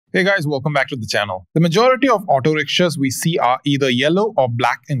Hey guys, welcome back to the channel. The majority of auto rickshaws we see are either yellow or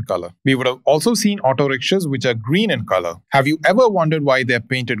black in color. We would have also seen auto rickshaws which are green in color. Have you ever wondered why they're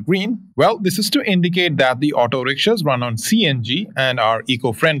painted green? Well, this is to indicate that the auto rickshaws run on CNG and are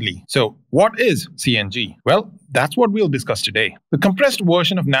eco-friendly. So, what is CNG? Well, that's what we'll discuss today. The compressed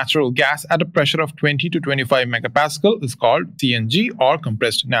version of natural gas at a pressure of 20 to 25 megapascal is called CNG or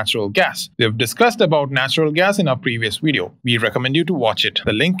compressed natural gas. We have discussed about natural gas in our previous video. We recommend you to watch it.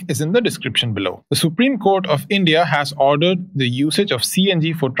 The link is in the description below. The Supreme Court of India has ordered the usage of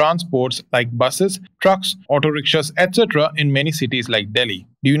CNG for transports like buses, trucks, auto rickshaws, etc. in many cities like Delhi.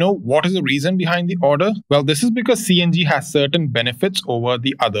 Do you know what is the reason behind the order? Well, this is because CNG has certain benefits over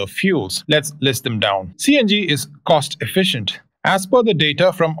the other fuels. Let's list them down. CNG is cost efficient. As per the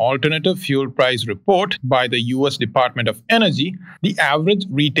data from Alternative Fuel Price Report by the US Department of Energy, the average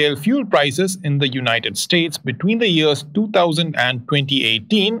retail fuel prices in the United States between the years 2000 and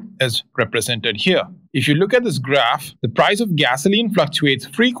 2018 is represented here. If you look at this graph, the price of gasoline fluctuates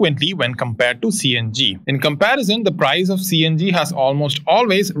frequently when compared to CNG. In comparison, the price of CNG has almost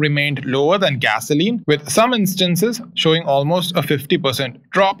always remained lower than gasoline, with some instances showing almost a 50%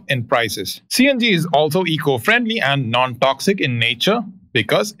 drop in prices. CNG is also eco-friendly and non-toxic in nature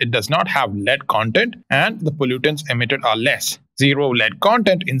because it does not have lead content and the pollutants emitted are less. Zero lead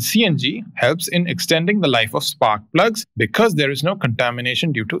content in CNG helps in extending the life of spark plugs because there is no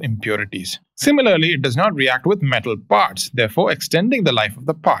contamination due to impurities. Similarly, it does not react with metal parts, therefore extending the life of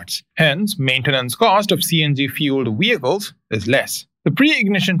the parts. Hence, maintenance cost of CNG-fueled vehicles is less. The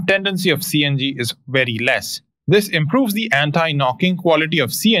pre-ignition tendency of CNG is very less. This improves the anti-knocking quality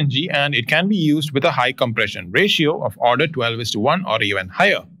of CNG and it can be used with a high compression ratio of order 12:1 or even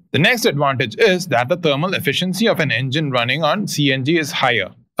higher. The next advantage is that the thermal efficiency of an engine running on CNG is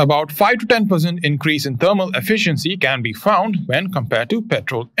higher. About 5 to 10% increase in thermal efficiency can be found when compared to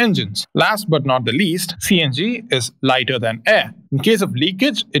petrol engines. Last but not the least, CNG is lighter than air. In case of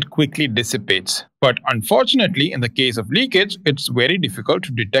leakage, it quickly dissipates. But unfortunately, in the case of leakage, it's very difficult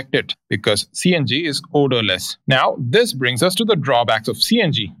to detect it because CNG is odorless. Now, this brings us to the drawbacks of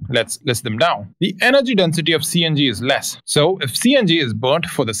CNG. Let's list them down. The energy density of CNG is less. So, if CNG is burnt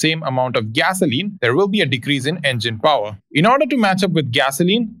for the same amount of gasoline, there will be a decrease in engine power. In order to match up with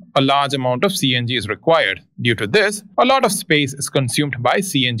gasoline, a large amount of CNG is required. Due to this, a lot of space is consumed by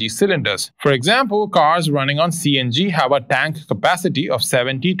CNG cylinders. For example, cars running on CNG have a tank capacity of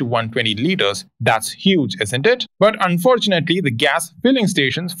 70 to 120 liters. That's huge, isn't it? But unfortunately, the gas filling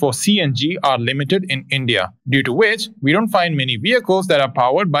stations for CNG are limited in India, due to which we don't find many vehicles that are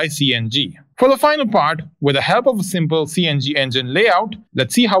powered by CNG. For the final part, with the help of a simple CNG engine layout,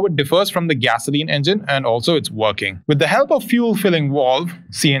 let's see how it differs from the gasoline engine and also its working. With the help of fuel filling valve,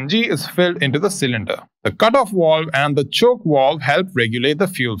 CNG is filled into the cylinder. The cutoff valve and the choke valve help regulate the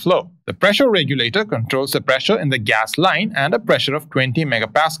fuel flow. The pressure regulator controls the pressure in the gas line and a pressure of 20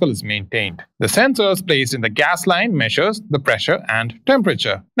 megapascal is maintained. The sensors placed in the gas line measures the pressure and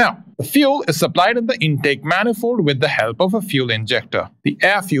temperature. Now, the fuel is supplied in the intake manifold with the help of a fuel injector. The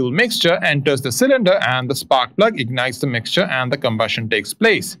air-fuel mixture enters the cylinder and the spark plug ignites the mixture and the combustion takes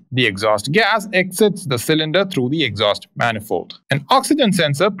place. The exhaust gas exits the cylinder through the exhaust manifold. An oxygen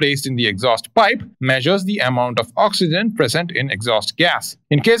sensor placed in the exhaust pipe measures the amount of oxygen present in exhaust gas.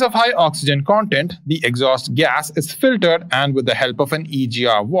 In case of high oxygen content, the exhaust gas is filtered and with the help of an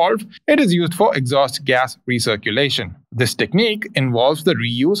EGR valve, it is used for exhaust gas recirculation. This technique involves the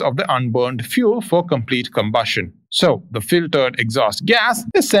reuse of the unburned fuel for complete combustion. So, the filtered exhaust gas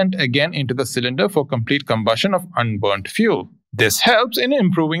is sent again into the cylinder for complete combustion of unburned fuel. This helps in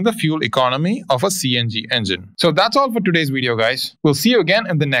improving the fuel economy of a CNG engine. So that's all for today's video, guys. We'll see you again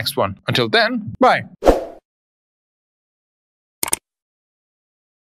in the next one. Until then, bye.